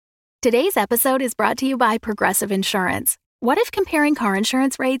Today's episode is brought to you by Progressive Insurance. What if comparing car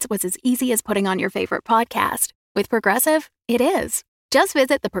insurance rates was as easy as putting on your favorite podcast? With Progressive, it is. Just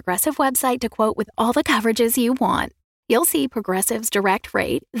visit the Progressive website to quote with all the coverages you want. You'll see Progressive's direct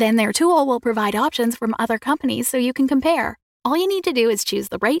rate, then their tool will provide options from other companies so you can compare. All you need to do is choose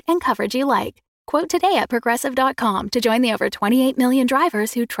the rate and coverage you like. Quote today at Progressive.com to join the over 28 million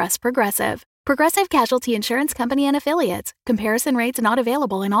drivers who trust Progressive. Progressive Casualty Insurance Company and Affiliates. Comparison rates not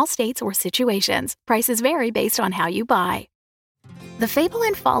available in all states or situations. Prices vary based on how you buy. The Fable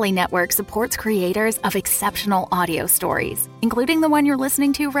and Folly Network supports creators of exceptional audio stories, including the one you're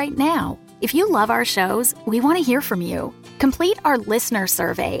listening to right now. If you love our shows, we want to hear from you. Complete our listener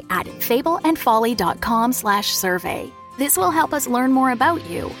survey at fableandfolly.com/survey. This will help us learn more about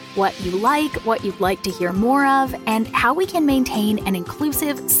you, what you like, what you'd like to hear more of, and how we can maintain an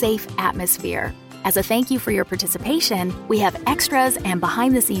inclusive, safe atmosphere. As a thank you for your participation, we have extras and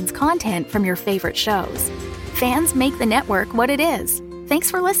behind-the-scenes content from your favorite shows. Fans make the network what it is. Thanks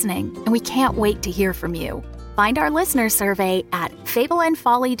for listening, and we can't wait to hear from you. Find our listener survey at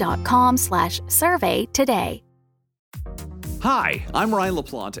fableandfolly.com/survey today. Hi, I'm Ryan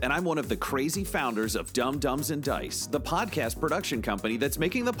LaPlante, and I'm one of the crazy founders of Dumb Dumbs and Dice, the podcast production company that's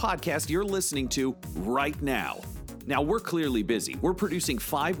making the podcast you're listening to right now. Now, we're clearly busy. We're producing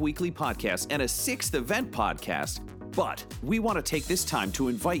 5 weekly podcasts and a 6th event podcast, but we want to take this time to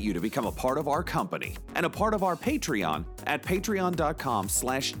invite you to become a part of our company and a part of our Patreon at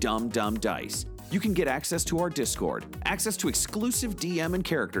patreon.com/dumbdumbdice. You can get access to our Discord, access to exclusive DM and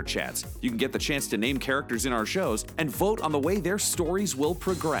character chats. You can get the chance to name characters in our shows and vote on the way their stories will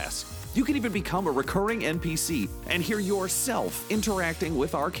progress. You can even become a recurring NPC and hear yourself interacting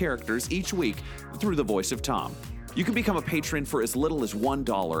with our characters each week through the voice of Tom. You can become a patron for as little as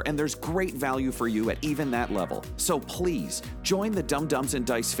 $1, and there's great value for you at even that level. So please, join the Dumb Dumbs and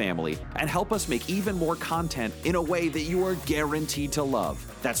Dice family and help us make even more content in a way that you are guaranteed to love.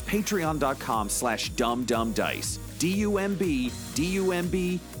 That's patreon.com/dumbdumbdice.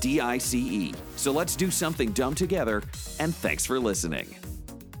 DUMBDICE. So let's do something dumb together, and thanks for listening.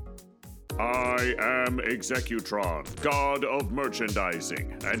 I am Executron, god of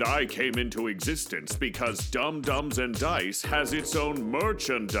merchandising, and I came into existence because Dumb Dumbs and Dice has its own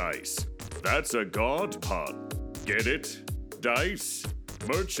merchandise. That's a god pun. Get it? Dice?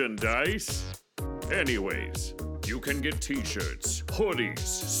 Merchandise? Anyways, you can get t-shirts, hoodies,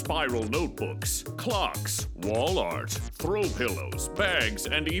 spiral notebooks, clocks, wall art, throw pillows, bags,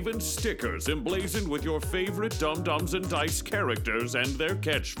 and even stickers emblazoned with your favorite Dumb Dumbs and Dice characters and their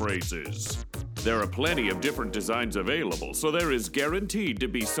catchphrases. There are plenty of different designs available, so there is guaranteed to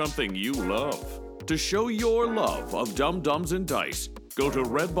be something you love. To show your love of Dumb Dumbs and Dice, go to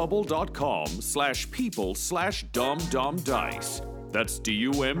redbubble.com/people/dumbdumbdice. That's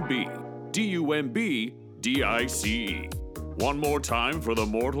DUMBDICE. One more time for the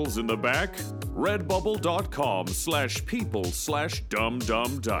mortals in the back,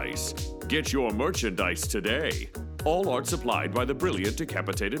 redbubble.com/people/dumbdumbdice. Get your merchandise today. All art supplied by the brilliant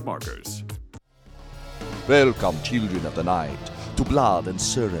Decapitated Markers. Welcome, children of the night, to Blood and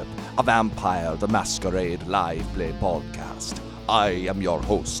Syrup, a Vampire the Masquerade live play podcast. I am your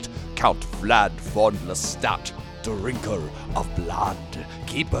host, Count Vlad von Lestat, drinker of blood,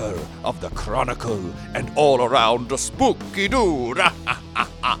 keeper of the chronicle, and all around a spooky dude.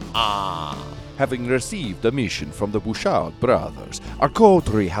 Having received a mission from the Bouchard brothers, our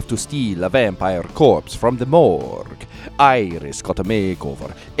coterie have to steal a vampire corpse from the morgue. Iris got a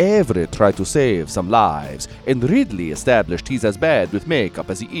makeover, Everett tried to save some lives, and Ridley established he's as bad with makeup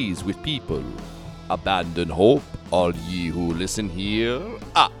as he is with people. Abandon hope, all ye who listen here.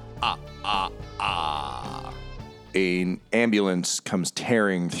 An ambulance comes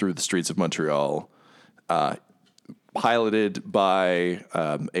tearing through the streets of Montreal, piloted by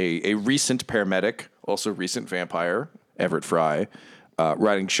a recent paramedic, also recent vampire, Everett Fry,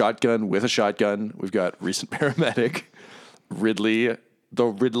 riding shotgun with a shotgun. We've got recent paramedic, Ridley, the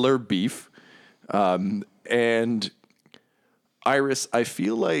Riddler Beef, and Iris. I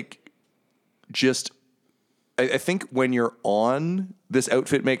feel like I think when you're on, this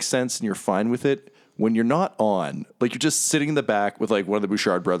outfit makes sense and you're fine with it. When you're not on, like you're just sitting in the back with like one of the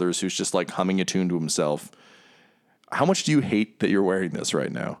Bouchard brothers who's just like humming a tune to himself. How much do you hate that you're wearing this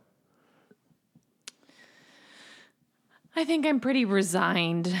right now? I think I'm pretty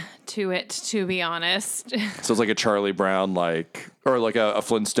resigned to it, to be honest. So it's like a Charlie Brown, or like a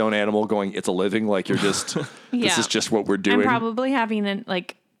Flintstone animal going, "It's a living." Like you're just, This is just what we're doing. I'm probably having a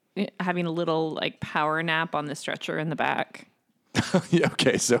little like power nap on the stretcher in the back. Yeah,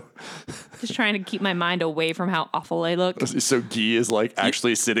 okay, so Just trying to keep my mind away from how awful I look. Guy is like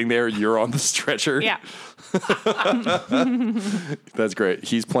actually sitting there. You're on the stretcher. Yeah. That's great.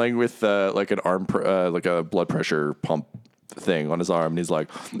 He's playing with like an arm, like a blood pressure pump thing on his arm, and he's like,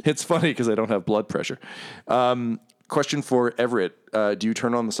 "It's funny because I don't have blood pressure." Question for Everett: do you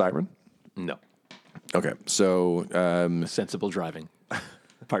turn on the siren? No. Okay, so Sensible driving.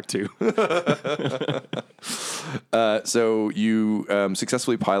 Part 2. so you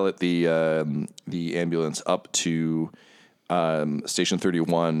successfully pilot the ambulance up to Station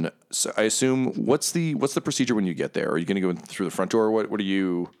 31. So I assume what's the procedure when you get there? Are you going to go in through the front door? What are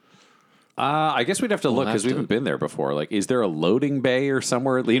you? I guess we'd have to look because we haven't been there before. Like, is there a loading bay or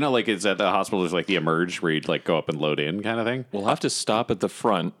somewhere? You know, like it's at the hospital. There's like the emerge where you'd like go up and load in kind of thing. We'll have to stop at the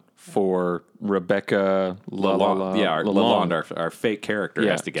front for Rebecca Lalonde, our fake character,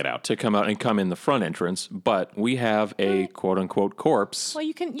 has to get out to come out and come in the front entrance. But we have a quote unquote corpse. Well,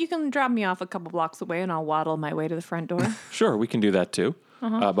 you can drop me off a couple blocks away, and I'll waddle my way to the front door. Sure, we can do that too.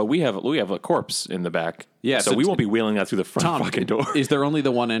 But we have a corpse in the back. Yeah, so we won't be wheeling that through the front fucking door. Is there only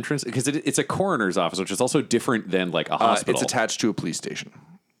the one entrance? Because it's a coroner's office, which is also different than like a hospital. It's attached to a police station.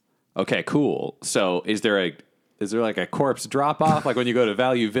 Okay, cool. So is there like a corpse drop off, like when you go to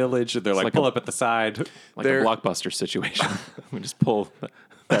Value Village, and they're like pull up at the side, like a Blockbuster situation? We just pull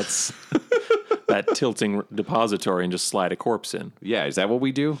that tilting depository and just slide a corpse in. Yeah, is that what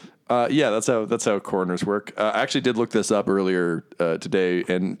we do? Yeah, that's how coroners work. I actually did look this up earlier today,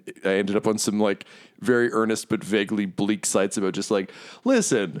 and I ended up on some like very earnest but vaguely bleak sites about just like,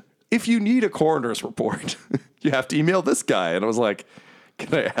 listen, if you need a coroner's report, you have to email this guy. And I was like,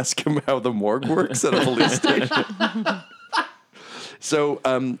 can I ask him how the morgue works at a police station? So,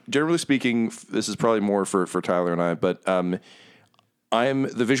 generally speaking, this is probably more for Tyler and I, but the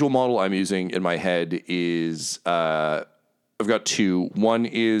visual model I'm using in my head is I've got two. One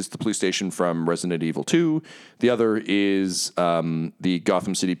is the police station from Resident Evil 2. The other is the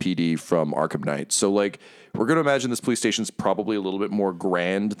Gotham City PD from Arkham Knight. So, like, we're going to imagine this police station's probably a little bit more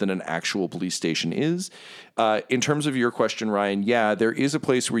grand than an actual police station is. In terms of your question, Ryan, yeah, there is a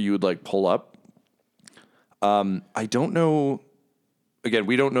place where you would, like, pull up. I don't know. Again,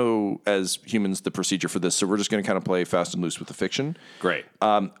 we don't know as humans the procedure for this, so we're just going to kind of play fast and loose with the fiction. Great.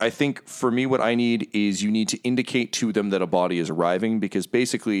 I think for me, what I need is you need to indicate to them that a body is arriving, because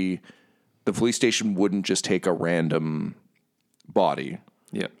basically the police station wouldn't just take a random body.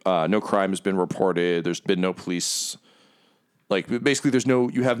 Yeah. No crime has been reported. There's been no police. Like, basically,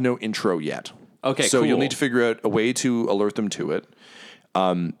 you have no intro yet. Okay, so cool. You'll need to figure out a way to alert them to it.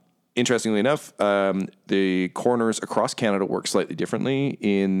 Interestingly enough, the coroners across Canada work slightly differently.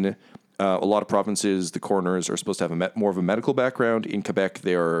 In a lot of provinces, the coroners are supposed to have more of a medical background. In Quebec,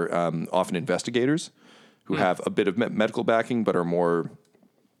 they are often investigators who have a bit of medical backing, but are more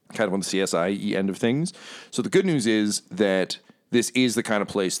kind of on the CSI end of things. So the good news is that this is the kind of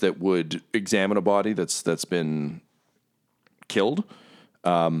place that would examine a body that's been killed.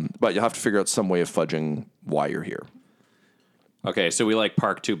 But you'll have to figure out some way of fudging why you're here. Okay, so we like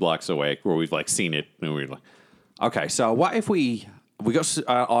park 2 blocks away where we've like seen it, and we're like, okay, so what if we got?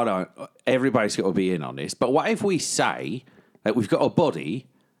 I don't. Everybody's got to be in on this, but what if we say that we've got a body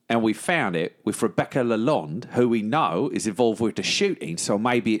and we found it with Rebecca Lalonde, who we know is involved with the shooting, so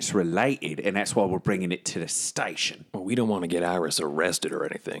maybe it's related, and that's why we're bringing it to the station. Well, we don't want to get Iris arrested or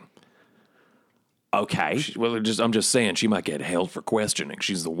anything. Okay. I'm just saying she might get held for questioning.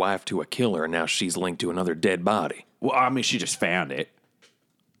 She's the wife to a killer, and now she's linked to another dead body. Well, I mean, she just found it.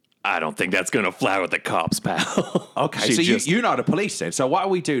 I don't think that's going to fly with the cops, pal. Okay, so you're not a police then. So what do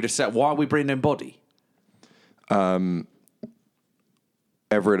we do to set? Why are we bringing in body? Everett,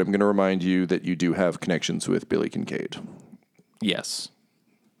 I'm going to remind you that you do have connections with Billy Kincaid. Yes.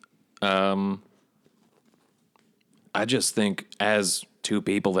 I just think as two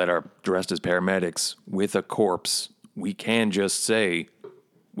people that are dressed as paramedics with a corpse, we can just say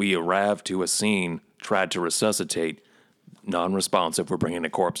we arrived to a scene, tried to resuscitate, non-responsive, we're bringing a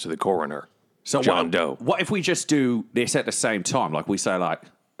corpse to the coroner. So John Doe. What if we just do this at the same time? Like we say, like,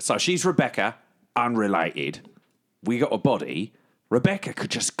 so she's Rebecca, unrelated. We got a body. Rebecca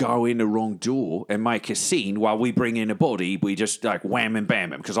could just go in the wrong door and make a scene while we bring in a body. We just like wham and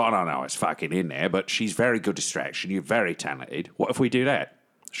bam him, because I don't know it's fucking in there, but she's very good distraction. You're very talented. What if we do that?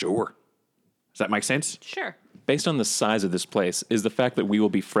 Sure. Does that make sense? Sure. Based on the size of this place, is the fact that we will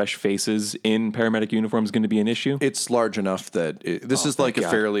be fresh faces in paramedic uniforms going to be an issue? It's large enough that this is like a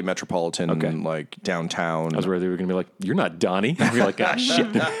fairly metropolitan, like downtown. I was worried they were going to be like, "You're not Donnie." And you're like, "Ah,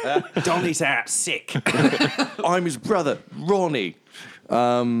 shit." Donnie's out sick. I'm his brother, Ronnie.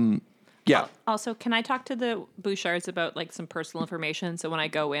 Yeah, Yeah. Also, can I talk to the Bouchards about like some personal information so when I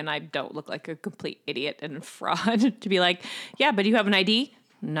go in, I don't look like a complete idiot and fraud? To be like, yeah, but do you have an ID?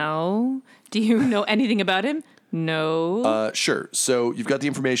 No. Do you know anything about him? No. Sure. So you've got the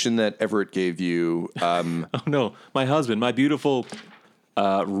information that Everett gave you. Oh no, my husband, my beautiful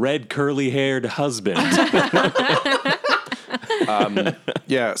red curly-haired husband.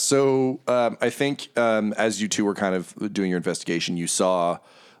 Yeah. So I think as you two were kind of doing your investigation, you saw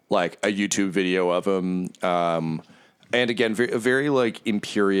like a YouTube video of him, and again, a very like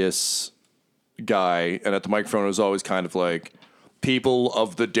imperious guy, and at the microphone it was always kind of like, "People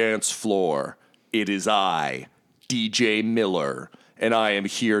of the dance floor, it is I, DJ Miller, and I am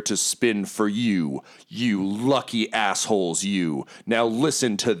here to spin for you, you lucky assholes, you. Now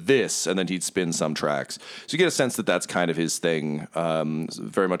listen to this," and then he'd spin some tracks. So you get a sense that that's kind of his thing.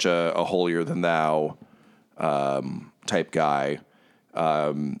 Very much a holier than thou type guy.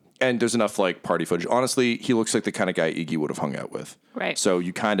 And there's enough like party footage. Honestly, he looks like the kind of guy Iggy would have hung out with. Right. So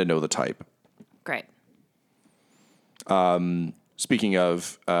you kind of know the type. Great. Speaking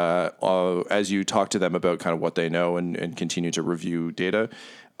of, as you talk to them about kind of what they know and continue to review data,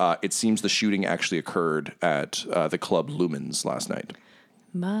 it seems the shooting actually occurred at the club Lumens last night.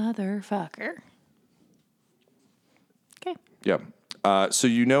 Motherfucker. Okay. Yeah. So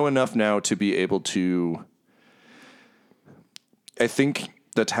you know enough now to be able to, I think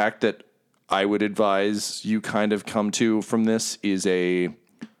the tack that I would advise you kind of come to from this is I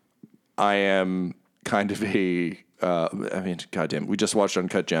am kind of I mean, goddamn, we just watched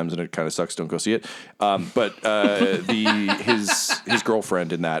Uncut Gems and it kind of sucks. Don't go see it. But his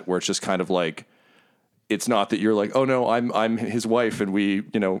girlfriend in that, where it's just kind of like, it's not that you're like, oh no, I'm his wife and we,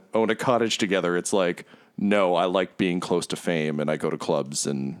 own a cottage together. It's like, no, I like being close to fame and I go to clubs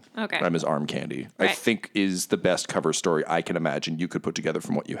and I'm his arm candy. Right. I think is the best cover story I can imagine you could put together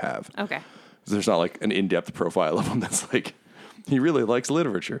from what you have. Okay. There's not like an in-depth profile of him that's like, he really likes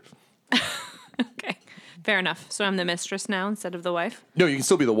literature. Okay. Fair enough. So I'm the mistress now instead of the wife? No, you can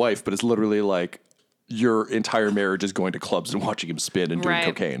still be the wife, but it's literally like your entire marriage is going to clubs and watching him spin and doing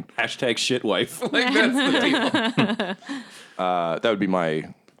cocaine. Hashtag shit wife. Like, that's the deal. That would be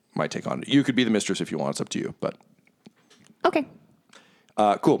my take on it. You could be the mistress if you want. It's up to you, but. Okay.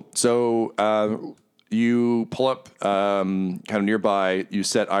 Cool. So you pull up kind of nearby. You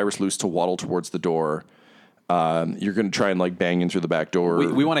set Iris loose to waddle towards the door. You're going to try and like bang in through the back door.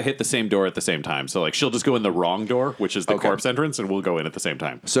 We want to hit the same door at the same time. So like she'll just go in the wrong door, which is the corpse entrance, and we'll go in at the same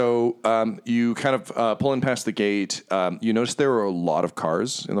time. So you kind of pull in past the gate. You notice there are a lot of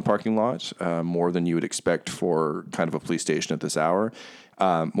cars in the parking lot, more than you would expect for kind of a police station at this hour.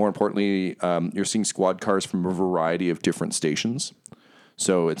 More importantly, you're seeing squad cars from a variety of different stations.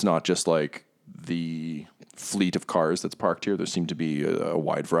 So it's not just like the fleet of cars that's parked here. There seem to be a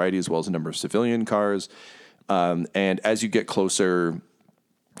wide variety, as well as a number of civilian cars. And as you get closer,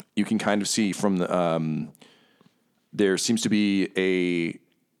 you can kind of see from the, there seems to be a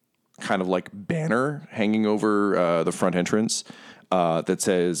kind of like banner hanging over the front entrance that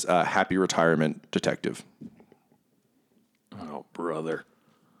says, "Happy Retirement, Detective." Oh, brother.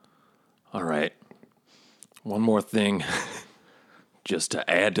 All right. One more thing, just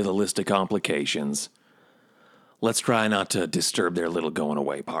to add to the list of complications. Let's try not to disturb their little going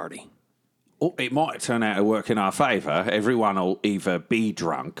away party. Oh, it might turn out to work in our favour. Everyone will either be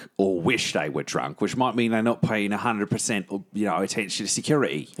drunk or wish they were drunk, which might mean they're not paying 100%, attention to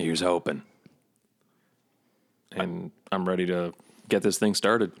security. Here's hoping. And I'm ready to get this thing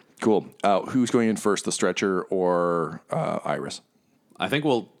started. Cool. Who's going in first, the stretcher or Iris? I think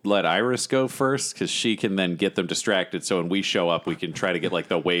we'll let Iris go first because she can then get them distracted. So when we show up, we can try to get like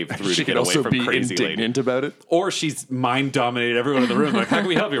the wave through to get away from crazy lady. Indignant about it. Or she's mind dominated everyone in the room. Like, how can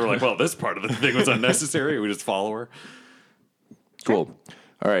we help you? We're like, well, this part of the thing was unnecessary. We just follow her. Cool.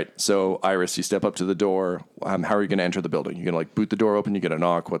 All right. So Iris, you step up to the door. How are you going to enter the building? You're going to like boot the door open. You get a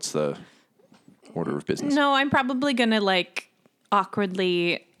knock. What's the order of business? No, I'm probably going to like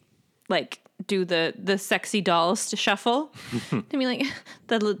awkwardly like do the sexy dolls to shuffle. To be like,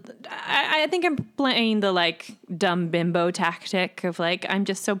 I think I'm playing the like dumb bimbo tactic of like, I'm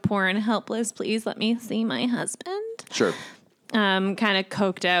just so poor and helpless. Please let me see my husband. Sure. Kind of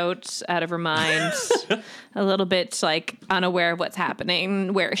coked out of her mind, a little bit like unaware of what's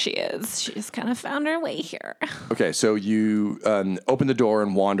happening, where she is. She just kind of found her way here. Okay, so you open the door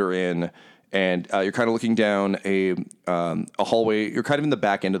and wander in. And you're kind of looking down a hallway. You're kind of in the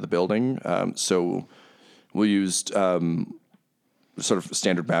back end of the building. So we'll use sort of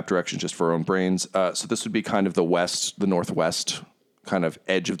standard map directions just for our own brains. So this would be kind of the northwest kind of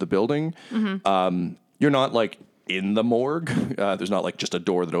edge of the building. Mm-hmm. You're not like in the morgue. There's not like just a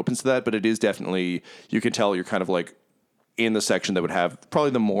door that opens to that, but it is definitely, you can tell you're kind of like in the section that would have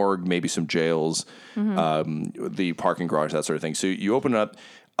probably the morgue, maybe some jails, the parking garage, that sort of thing. So you open it up.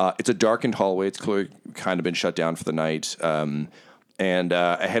 It's a darkened hallway. It's clearly kind of been shut down for the night. And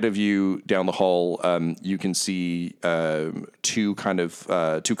ahead of you down the hall, you can see two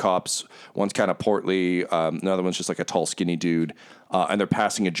cops. One's kind of portly. Another one's just like a tall, skinny dude. And they're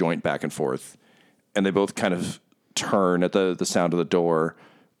passing a joint back and forth. And they both kind of turn at the sound of the door.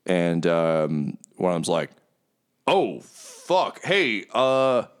 And one of them's like, "Oh, fuck. Hey,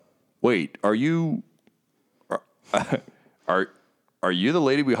 wait, are you you the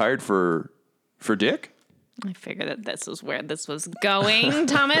lady we hired for Dick?" I figured that this was where this was going,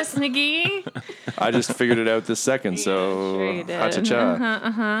 Thomas McGee. I just figured it out this second, so sure you did.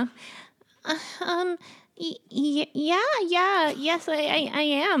 ha-cha-cha. Yes, I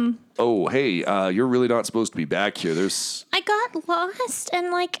am. Oh, hey, you're really not supposed to be back here. I got lost,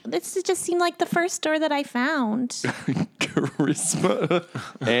 and this just seemed like the first store that I found. Charisma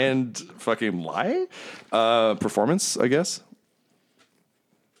and fucking lie? Performance, I guess.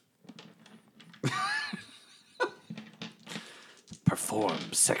 Perform,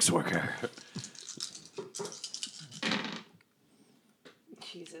 sex worker.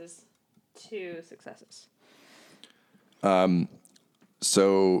 Jesus. 2 successes.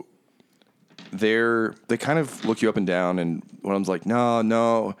 So they kind of look you up and down, and one of them's like,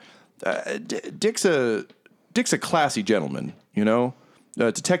 no. Dick's a classy gentleman, you know?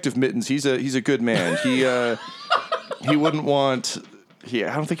 Detective Mittens, he's a good man. He wouldn't want. I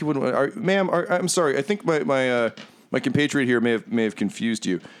don't think he wouldn't want. Ma'am, I'm sorry. I think my compatriot here may have confused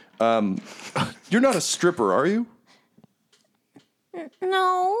you. You're not a stripper, are you?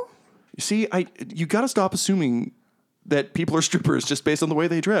 No. You see, you got to stop assuming that people are strippers just based on the way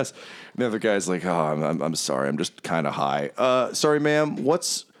they dress. And the other guy's like, "Oh, I'm sorry. I'm just kind of high. Sorry, ma'am.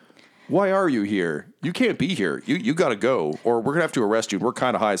 Why are you here? You can't be here. You got to go, or we're gonna have to arrest you. We're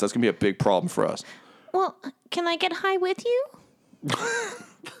kind of high, so that's gonna be a big problem for us." Well, can I get high with you?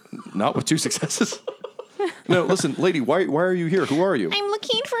 Not with 2 successes. No, listen, lady, why are you here? Who are you? I'm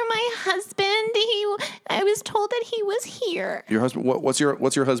looking for my husband. I was told that he was here. Your husband? What's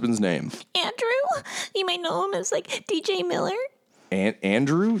your husband's name? Andrew. You might know him as DJ Miller.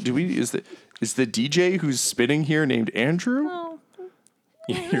 Andrew? Is the DJ who's spinning here named Andrew? Oh.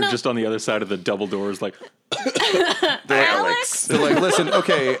 You're just on the other side of the double doors, like Alex. They're like, listen,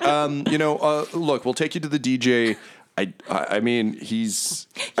 okay, look, we'll take you to the DJ. I mean, he's.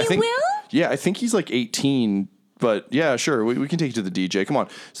 I think, will? Yeah, I think he's like 18. But yeah, sure, we can take you to the DJ. Come on.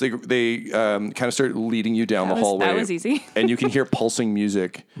 So they kind of start leading you down the hallway. That was easy. And you can hear pulsing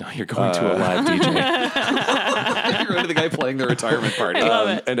music. no, you're going to a live DJ. You're going to the guy playing the retirement party. I love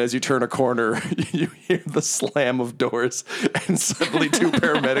it. And as you turn a corner, you hear the slam of doors, and suddenly 2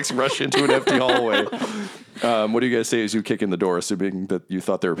 paramedics rush into an empty hallway. What do you guys say as you kick in the door, assuming that you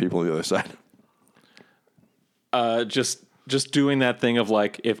thought there were people on the other side? Just doing that thing of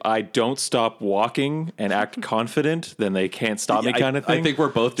like, if I don't stop walking and act confident, then they can't stop me kind of thing. I think we're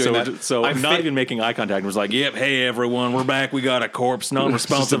both doing that. So I'm not even making eye contact. It was like, yep, hey everyone, we're back. We got a corpse,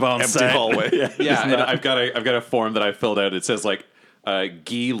 non-responsive on empty set. hallway. Yeah, and I've got a form that I filled out. It says like Guy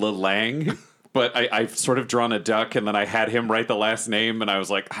Lelang, but I've sort of drawn a duck, and then I had him write the last name, and I was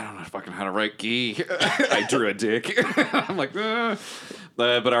like, I don't know fucking how to write Guy. I drew a dick. I'm like,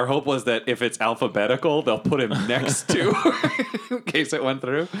 but our hope was that if it's alphabetical, they'll put him next to in case it went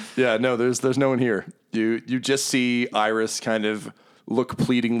through. Yeah, no, there's no one here. You just see Iris kind of look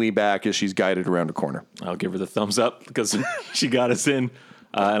pleadingly back as she's guided around a corner. I'll give her the thumbs up because she got us in,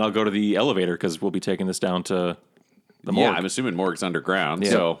 and I'll go to the elevator because we'll be taking this down to the morgue. Yeah, I'm assuming morgue's underground. Yeah.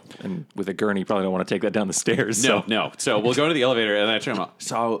 So and with a gurney, you probably don't want to take that down the stairs. No. So we'll go to the elevator, and then I turn him off.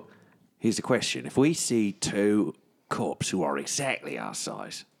 So here's the question: if we see 2 corpses who are exactly our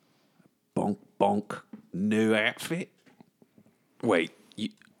size, bonk, new outfit. Wait,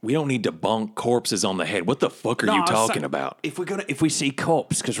 we don't need to bonk corpses on the head. What the fuck are you talking about? If we see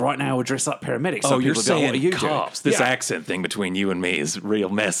cops, because right now we're dressed like paramedics. Oh, you're saying what are you cops. doing? This accent thing between you and me is real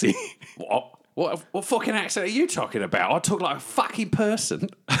messy. What fucking accent are you talking about? I talk like a fucking person.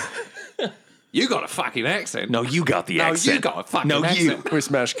 You got a fucking accent. No, you got the accent. No, you got a fucking accent. We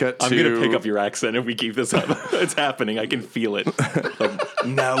smash cut to... I'm going to pick up your accent if we keep this up. It's happening. I can feel it.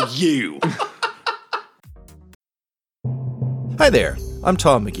 Now you. Hi there, I'm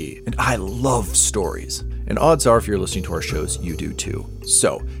Tom McGee, and I love stories. And odds are if you're listening to our shows, you do too.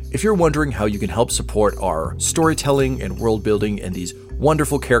 So, if you're wondering how you can help support our storytelling and world building and these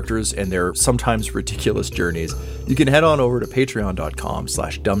wonderful characters and their sometimes ridiculous journeys, you can head on over to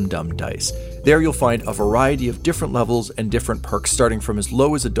patreon.com/dumdumdice. There you'll find a variety of different levels and different perks starting from as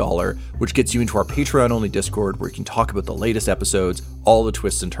low as $1, which gets you into our Patreon-only Discord where you can talk about the latest episodes, all the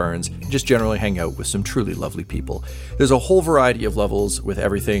twists and turns, and just generally hang out with some truly lovely people. There's a whole variety of levels with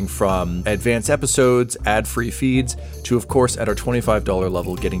everything from advanced episodes, ad-free feeds, to of course at our $25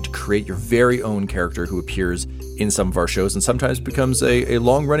 level getting to create your very own character who appears in some of our shows and sometimes becomes a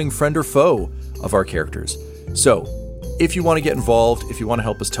long-running friend or foe of our characters. So, if you want to get involved, if you want to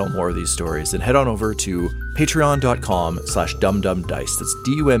help us tell more of these stories, then head on over to patreon.com/dumdumdice. That's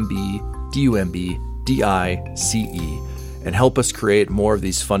DUMBDICE, and help us create more of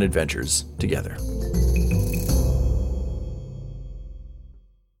these fun adventures together.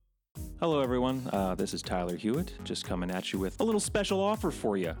 Hello, everyone. This is Tyler Hewitt, just coming at you with a little special offer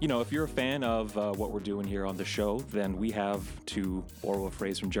for you. You know, if you're a fan of what we're doing here on the show, then we have, to borrow a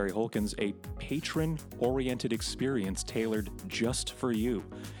phrase from Jerry Holkins, a patron-oriented experience tailored just for you.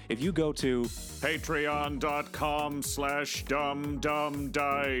 If you go to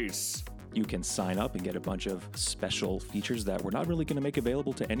Patreon.com/dumdumdice. you can sign up and get a bunch of special features that we're not really going to make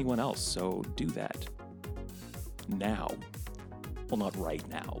available to anyone else, so do that now. Well, not right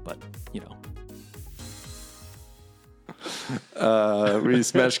now, but, you know. We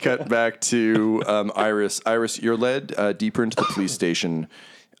smash cut back to Iris. Iris, you're led deeper into the police station,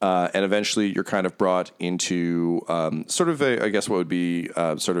 and eventually you're kind of brought into sort of I guess what would be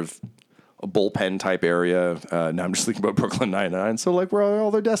sort of a bullpen type area. Now I'm just thinking about Brooklyn Nine-Nine, so like where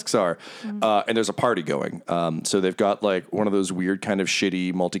all their desks are. And there's a party going. So they've got like one of those weird kind of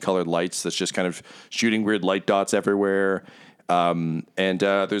shitty multicolored lights that's just kind of shooting weird light dots everywhere. And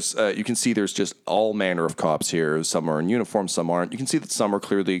there's you can see there's just all manner of cops here. Some are in uniform, some aren't. You can see that some are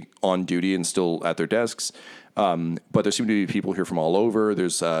clearly on duty and still at their desks. But there seem to be people here from all over.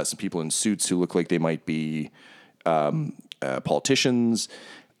 There's some people in suits who look like they might be politicians.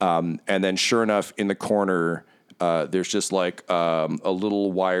 And then sure enough, in the corner, there's just like a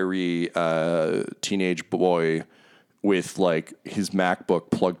little wiry teenage boy with like his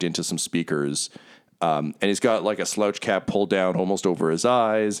MacBook plugged into some speakers. And he's got like a slouch cap pulled down almost over his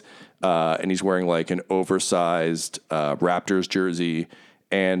eyes. And he's wearing like an oversized Raptors jersey.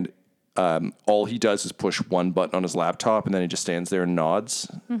 And all he does is push one button on his laptop, and then he just stands there and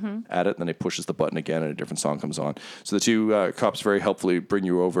nods at it. And then he pushes the button again, and a different song comes on. So the two cops very helpfully bring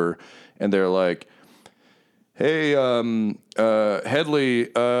you over, and they're like, "Hey, Headley,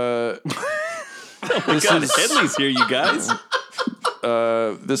 Headley's here, you guys.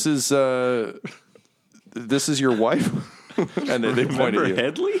 This is your wife." And then they point at you.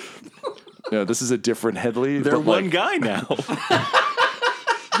 Headley? No, this is a different Headley. They're one guy now.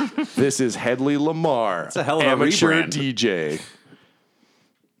 This is Headley Lamar. It's a hell of a amateur rebrand. DJ.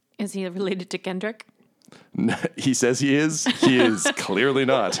 Is he related to Kendrick? He says he is. He is clearly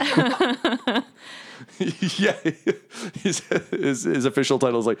not. Yeah, his official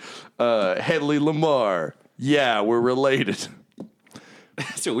title is like Headley Lamar. Yeah, we're related.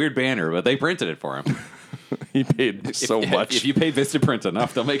 It's a weird banner, but they printed it for him. He paid so much. If you pay Vistaprint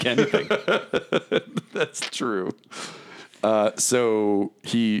enough, they'll make anything. That's true. So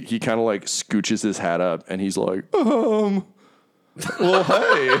he kind of like scooches his hat up, and he's like, well,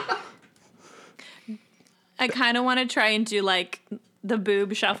 hey. I kind of want to try and do like the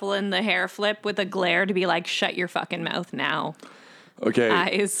boob shuffle and the hair flip with a glare to be like, shut your fucking mouth now. Okay.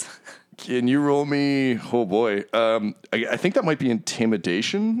 Eyes. Can you roll me? Oh boy. I think that might be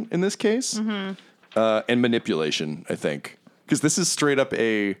intimidation in this case. And manipulation, I think. Because this is straight up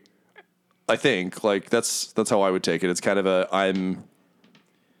I think, like, that's how I would take it. It's kind of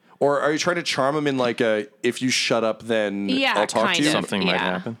or are you trying to charm him in like if you shut up, then I'll talk to you? Something might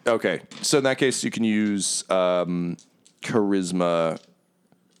happen. Okay. So in that case, you can use charisma.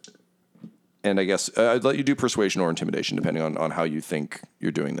 And I guess I'd let you do persuasion or intimidation, depending on how you think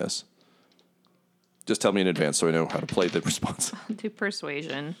you're doing this. Just tell me in advance so I know how to play the response. I'll do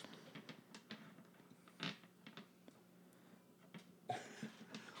persuasion.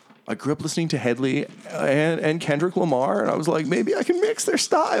 I grew up listening to Headley and Kendrick Lamar, and I was like, maybe I can mix their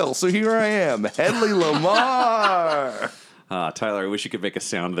style. So here I am, Headley Lamar. Tyler, I wish you could make a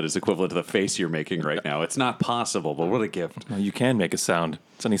sound that is equivalent to the face you're making right now. It's not possible, but what a gift. Well, you can make a sound.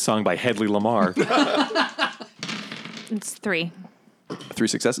 It's any song by Headley Lamar. It's 3. 3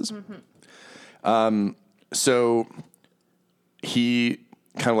 successes? So he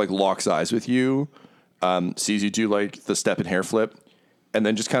kind of like locks eyes with you, sees you do like the step and hair flip, and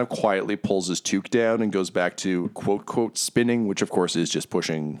then just kind of quietly pulls his toque down and goes back to quote, quote, spinning, which of course is just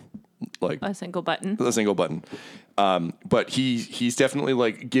pushing like A single button. a single button. But he's definitely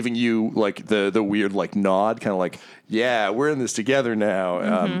like giving you like the weird like nod, kind of like, yeah, we're in this together now.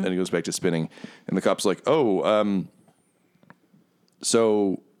 And he goes back to spinning, and the cop's like, oh,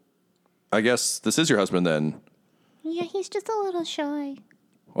 so I guess this is your husband then. Yeah, he's just a little shy.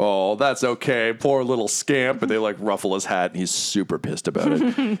 Oh, that's okay. Poor little scamp. And they like ruffle his hat, and he's super pissed about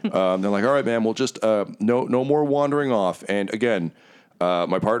it. They're like, all right, man, we'll just no more wandering off. And again,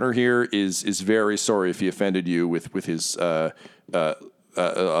 my partner here is very sorry if he offended you with his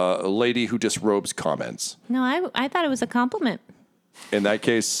lady who disrobes comments. No, I thought it was a compliment. In that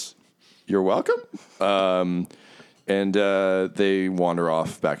case, you're welcome. And they wander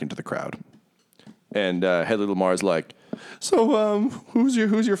off back into the crowd. And Hedley Lamar's like, so who's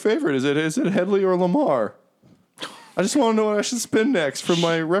your favorite? Is it Hedley or Lamar? I just want to know what I should spin next from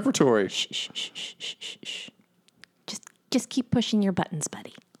my repertory. Shh. Just keep pushing your buttons,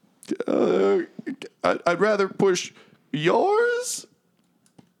 buddy. I'd rather push yours.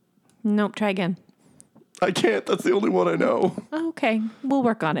 Nope, try again. I can't. That's the only one I know. Okay, we'll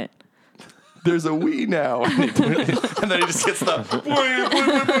work on it. There's a Wii now. And then he just gets the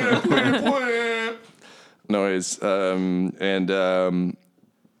noise.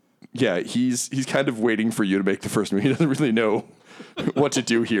 Yeah, he's kind of waiting for you to make the first move. He doesn't really know what to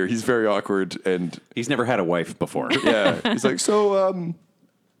do here. He's very awkward, and He's never had a wife before. yeah, he's like, so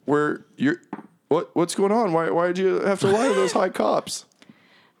what's going on? Why did you have to lie to those high cops?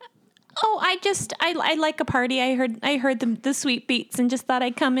 Oh, I like a party. I heard the sweet beats and just thought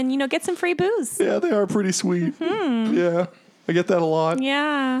I'd come and get some free booze. Yeah, they are pretty sweet. Yeah, I get that a lot.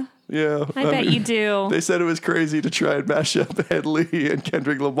 Yeah. Yeah, I bet you do. They said it was crazy to try and mash up Hedley and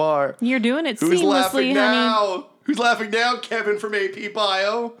Kendrick Lamar. You're doing it Who's seamlessly, laughing honey. now? Who's laughing now? Kevin from AP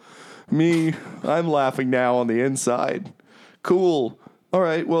Bio. Me. I'm laughing now on the inside. Cool. All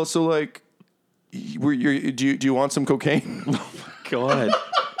right. Well, so like, do you want some cocaine? God.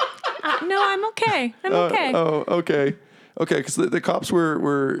 No, I'm okay. I'm okay. Oh, okay. Okay, because the cops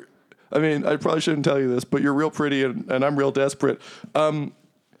were. I mean, I probably shouldn't tell you this, but you're real pretty and I'm real desperate. The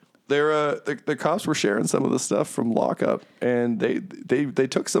cops were sharing some of the stuff from lockup, and they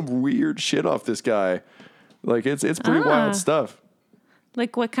took some weird shit off this guy. Like it's pretty wild stuff.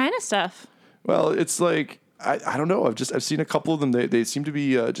 Like what kind of stuff? Well, it's like I don't know. I've seen a couple of them. They seem to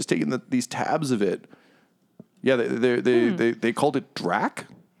be just taking these tabs of it. Yeah, they called it Drac.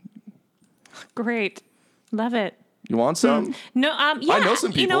 Great, love it. You want some? No, yeah. I know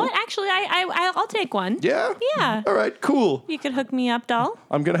some people. You know what? Actually, I'll take one. Yeah. Yeah. All right. Cool. You could hook me up, doll.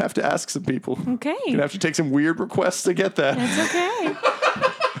 I'm gonna have to ask some people. Okay. Gonna have to take some weird requests to get that. It's okay.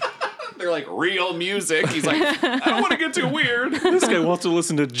 They're like real music. He's like, I don't want to get too weird. This guy wants to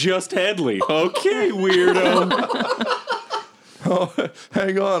listen to just Hedley. Okay, weirdo. Oh,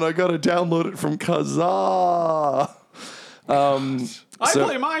 hang on. I gotta download it from Kazaa. I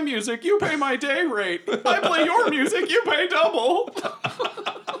play my music, you pay my day rate. I play your music, you pay double.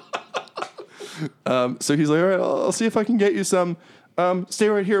 So he's like, all right, I'll see if I can get you some. Stay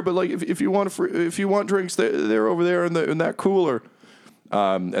right here, but like if you want drinks, they're over there in that cooler.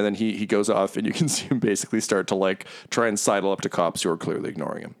 And then he goes off, and you can see him basically start to like try and sidle up to cops who are clearly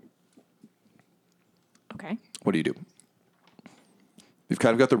ignoring him. Okay. What do you do? You've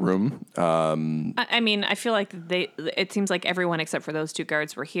kind of got the room. I mean, I feel like it seems like everyone except for those two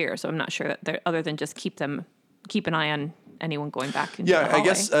guards were here, so I'm not sure that they're, other than just keep an eye on anyone going back into the hallway. I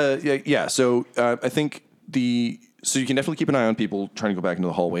guess, yeah. So I think so you can definitely keep an eye on people trying to go back into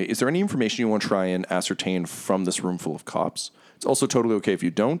the hallway. Is there any information you want to try and ascertain from this room full of cops? It's also totally okay if you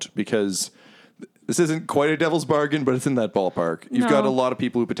don't, because this isn't quite a devil's bargain, but it's in that ballpark. You've got a lot of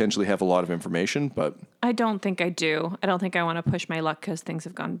people who potentially have a lot of information, but I don't think I do. I don't think I want to push my luck because things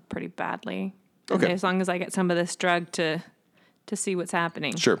have gone pretty badly. Okay. And as long as I get some of this drug to see what's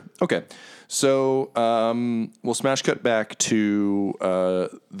happening. Sure. Okay. So we'll smash cut back to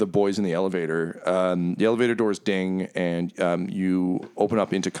the boys in the elevator. The elevator doors ding, and you open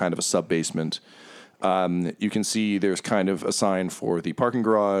up into kind of a sub-basement. You can see there's kind of a sign for the parking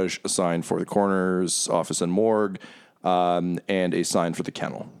garage, a sign for the coroner's office and morgue, and a sign for the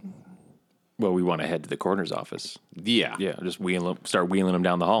kennel. Well, we want to head to the coroner's office. Yeah. Yeah, just start wheeling them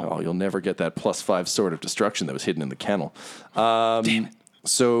down the hall. Oh, you'll never get that +5 sword of destruction that was hidden in the kennel. Damn it.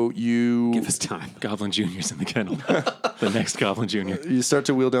 So you Give us time. Goblin Jr.'s in the kennel. The next Goblin Jr. You start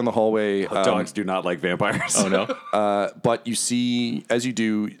to wheel down the hallway. Dogs do not like vampires. Oh, no? But you see, as you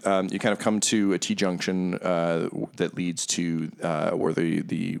do, you kind of come to a T-junction that leads to where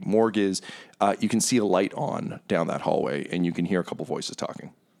the morgue is. You can see a light on down that hallway, and you can hear a couple voices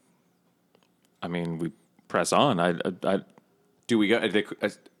talking. I mean, we press on. Do Do we go?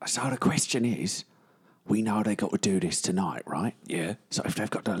 So the question is, we know they got to do this tonight, right? Yeah. So if they've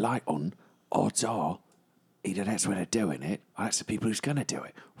got the light on, odds are either that's where they're doing it, or that's the people who's going to do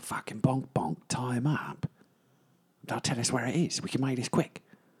it. Fucking bonk bonk, tie 'em up. They'll tell us where it is. We can make this quick.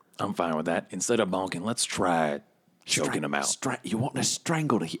 I'm fine with that. Instead of bonking, let's try choking them out. You want to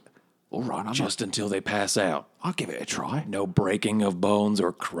strangle the... All right, Just until they pass out. I'll give it a try. No breaking of bones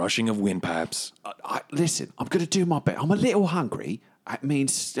or crushing of windpipes. Listen, I'm going to do my best. I'm a little hungry. It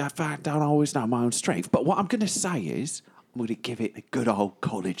means I don't always know my own strength. But what I'm going to say is I'm going to give it a good old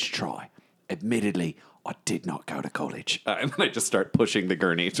college try. Admittedly, I did not go to college. And then I just start pushing the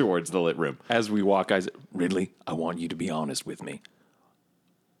gurney towards the lit room. As we walk, I say, Ridley, I want you to be honest with me.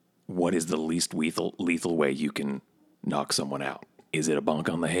 What is the least lethal way you can knock someone out? Is it a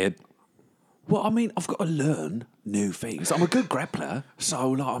bonk on the head? Well, I mean, I've got to learn new things. I'm a good grappler, so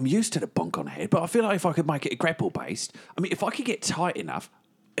like, I'm used to the bonk on the head, but I feel like if I could make it grapple-based, I mean, if I could get tight enough,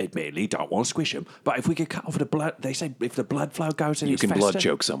 admittedly, don't want to squish them, but if we could cut off the blood, they say if the blood flow goes in, You it's can faster. blood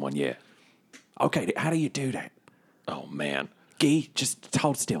choke someone, yeah. Okay, how do you do that? Oh, man. Guy, just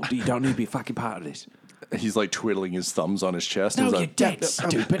hold still. You don't need to be a fucking part of this. He's like twiddling his thumbs on his chest. No, He's you're like, dead,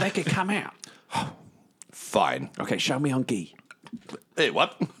 stupid. They could come out. Fine. Okay, show me on Guy. Hey,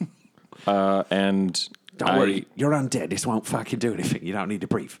 what? And Don't worry, you're undead. This won't fucking do anything. You don't need to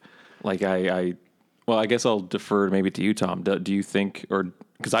breathe. Like well, I guess I'll defer maybe to you, Tom. Do you think, or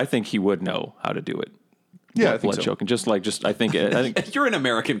because I think he would know how to do it? Yeah, I think blood so. choking. I think You're an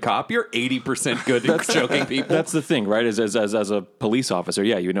American cop. You're 80% good at choking people. that's the thing, right? As a police officer,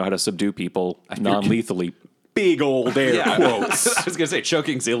 yeah, you know how to subdue people non-lethally. big old air quotes. I was going to say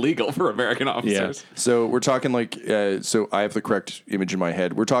choking's illegal for American officers. So we're talking like, so I have the correct image in my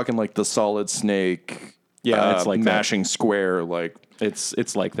head. We're talking like the Solid Snake. Yeah, it's like mashing square, like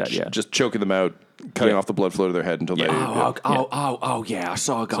It's like that, yeah. just choking them out, cutting off the blood flow to their head until they. Yeah, I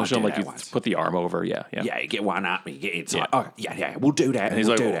saw a guy So do like that you once. put the arm over, yeah. Yeah, you get one up, you get inside. Yeah. Oh, yeah, we'll do that. And he's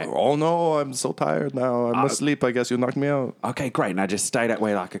we'll like, do that. oh no, I'm so tired now. I must sleep. I guess you knocked me out. Okay, great. Now just stay that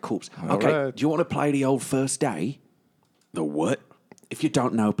way like a corpse. Okay, right. do you want to play the old first day? The what? If you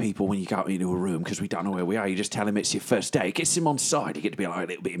don't know people when you go into a room because we don't know where we are, you just tell them it's your first day. It gets them on side. You get to be like a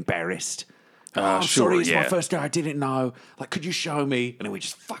little bit embarrassed. I'm sure, sorry, it's my yeah. first day. I didn't know. Like, could you show me? And then we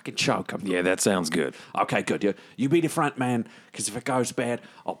just fucking choke them. Yeah, that sounds good. Okay, good. You be the front man because if it goes bad,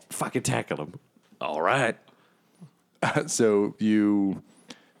 I'll fucking tackle them. All right. So you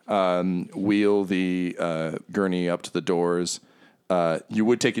wheel the gurney up to the doors. You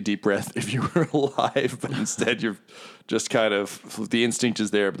would take a deep breath if you were alive, but instead you're just kind of, the instinct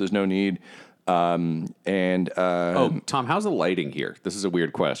is there, but there's no need. Tom, how's the lighting here? This is a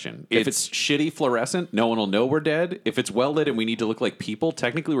weird question. If it's shitty fluorescent, no one will know we're dead. If it's well lit and we need to look like people,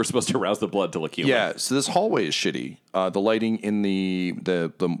 technically we're supposed to rouse the blood to look human. Yeah, so this hallway is shitty. The lighting in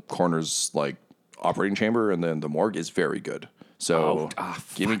the corners, like operating chamber and then the morgue, is very good. So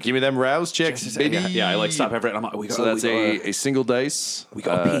give me them rouse checks, baby. Yeah, I like stop every. I'm like, So that's a single dice. We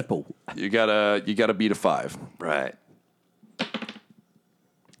got people. You gotta beat a 5. Right.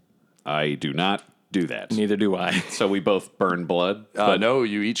 I do not do that. Neither do I. So we both burn blood. No,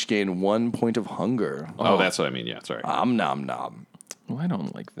 you each gain 1 point of hunger. Oh, that's what I mean. Yeah, sorry. Nom nom. Well, I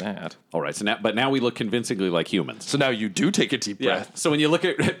don't like that. All right. So now we look convincingly like humans. So now you do take a deep Yeah. breath. So when you look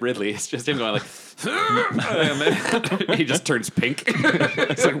at Ridley, it's just him going like, and then he just turns pink.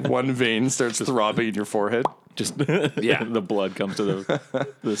 It's like one vein starts throbbing in your forehead. Just the blood comes to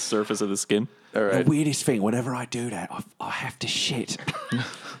the surface of the skin. All right. The weirdest thing, whenever I do that, I have to shit.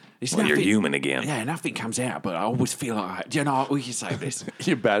 It's Well, you're human again. Yeah, nothing comes out, but I always feel like, we can save this.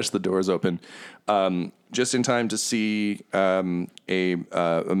 You bash the doors open, just in time to see a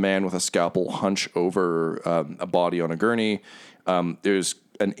man with a scalpel hunch over a body on a gurney. There's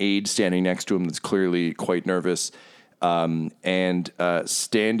an aide standing next to him that's clearly quite nervous, and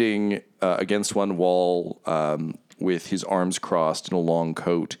standing against one wall with his arms crossed in a long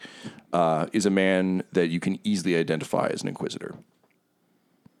coat is a man that you can easily identify as an inquisitor.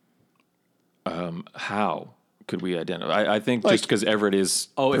 How could we identify? I think just because Everett is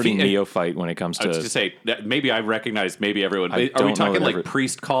pretty neophyte when it comes to. I was just to say that maybe I recognize maybe everyone. I Are we don't know talking like Everett.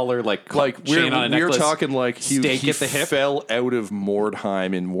 priest collar, like We're chain on a necklace? talking like he stake at the hip? fell out of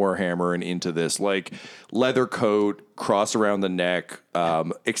Mordheim in Warhammer and into this like leather coat, cross around the neck,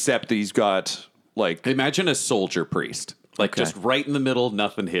 except that he's got like Imagine a soldier priest, like just right in the middle,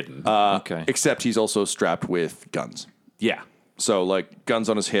 nothing hidden. okay. except he's also strapped with guns. Yeah. So like guns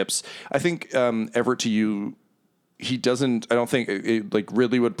on his hips. I think Everett, to you, he doesn't. I don't think like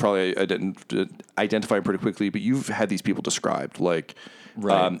Ridley would probably identify him pretty quickly. But you've had these people described. Like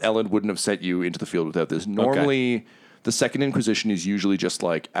Right. Ellen wouldn't have sent you into the field without this. Normally, The Second Inquisition is usually just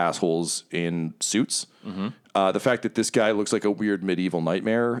like assholes in suits. The fact that this guy looks like a weird medieval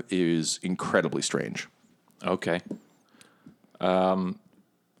nightmare is incredibly strange. Okay.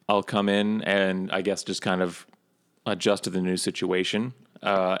 I'll come in and I guess just kind of adjust to the new situation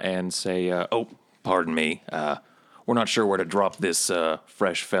and say, oh, pardon me. We're not sure where to drop this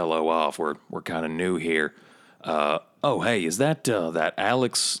fresh fellow off. We're kind of new here. Oh, hey, is that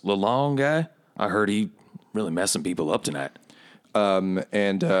Alex Lalonde guy? I heard he really messing people up tonight. The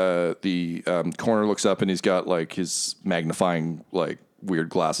coroner looks up and he's got like his magnifying like weird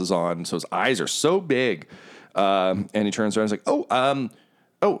glasses on, so his eyes are so big. And he turns around and he's like,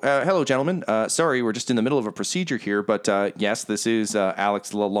 hello, gentlemen. Sorry, we're just in the middle of a procedure here, but yes, this is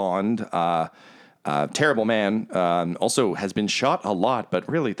Alex Lalonde. Terrible man. Also has been shot a lot, but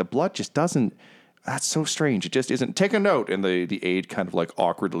really the blood just doesn't. That's so strange. It just isn't. Take a note. And the aide kind of like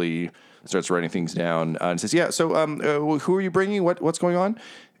awkwardly starts writing things down and says, yeah, so who are you bringing? What's going on?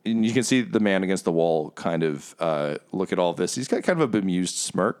 And you can see the man against the wall kind of look at all this. He's got kind of a bemused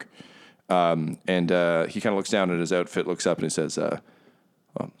smirk. And he kind of looks down at his outfit, looks up, and he says, so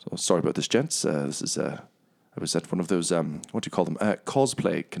sorry about this, gents. This is, I was at one of those, what do you call them?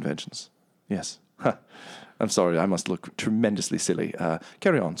 Cosplay conventions. Yes. I'm sorry. I must look tremendously silly.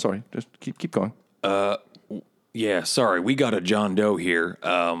 Carry on. Sorry. Just keep going. Yeah, sorry. We got a John Doe here.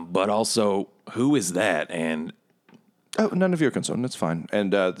 But also, who is that? And oh, none of your concern. That's fine.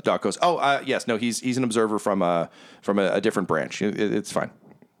 And the doc goes, yes, no, he's an observer from a different branch. It's fine.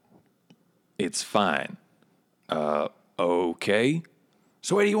 It's fine. Okay.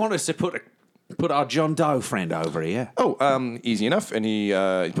 So where do you want us to put our John Doe friend over here? Oh, easy enough. And he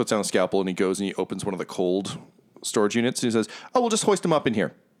puts down a scalpel and he goes and he opens one of the cold storage units. And he says, we'll just hoist him up in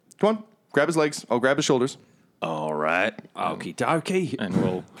here. Come on, grab his legs. I'll grab his shoulders. All right. Okie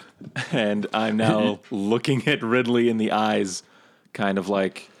dokie. And I'm now looking at Ridley in the eyes, kind of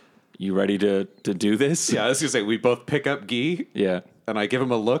like, you ready to do this? Yeah, I was going to say, we both pick up Guy. Yeah. And I give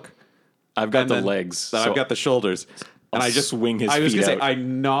him a look. I've got the legs. Then I've got the shoulders. And I just swing his feet out. I was going to say, I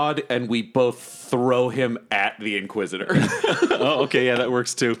nod and we both throw him at the Inquisitor. Oh, okay. Yeah, that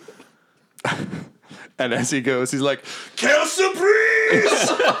works too. And as he goes, he's like, Quelle Suprise!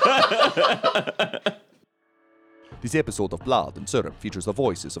 This episode of Blood and Syrup features the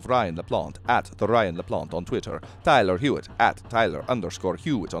voices of Ryan LaPlante at the Ryan LaPlante on Twitter, Tyler Hewitt at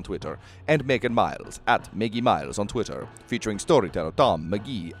Tyler_Hewitt on Twitter, and Megan Miles at Meggie Miles on Twitter, featuring storyteller Tom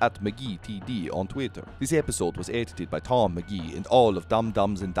McGee at McGeeTD on Twitter. This episode was edited by Tom McGee, and all of Dum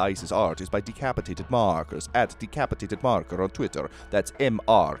Dums and Dice's art is by Decapitated Markers at Decapitated Marker on Twitter. That's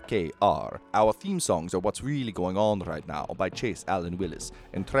MRKR. Our theme songs are What's Really Going On Right Now by Chase Allen Willis,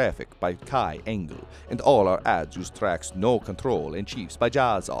 and Traffic by Kai Engel, and all our ads use tracks No Control and Chiefs by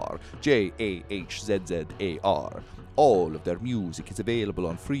Jazzar, JAHZZAR. All of their music is available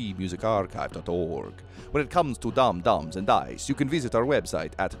on freemusicarchive.org. When it comes to Dum Dums and Dice, you can visit our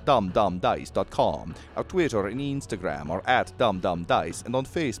website at dumdumdice.com. Our Twitter and Instagram are at dumdumdice, and on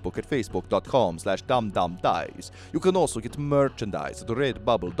Facebook at facebook.com/dumdumdice. You can also get merchandise at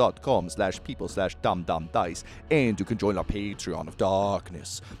redbubble.com/people/dumdumdice, and you can join our Patreon of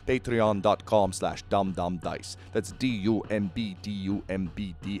Darkness, patreon.com/dumdumdice. That's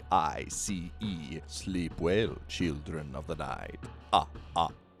DUMBDUMBDICE. Sleep well, children of the night.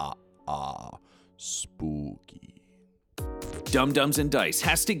 Spooky. Dum Dums and Dice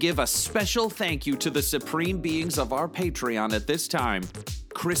has to give a special thank you to the supreme beings of our Patreon at this time.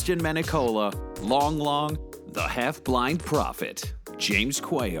 Christian Menicola, Long, The Half-Blind Prophet, James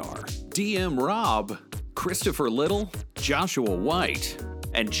Cuellar, DM Rob, Christopher Little, Joshua White,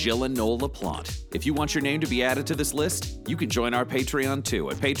 and Jill and Noel LaPlante. If you want your name to be added to this list, you can join our Patreon too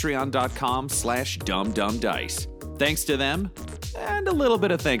at patreon.com/dumdumdice. Thanks to them, and a little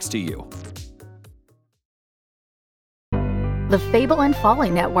bit of thanks to you. The Fable and Folly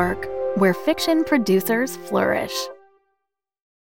Network, where fiction producers flourish.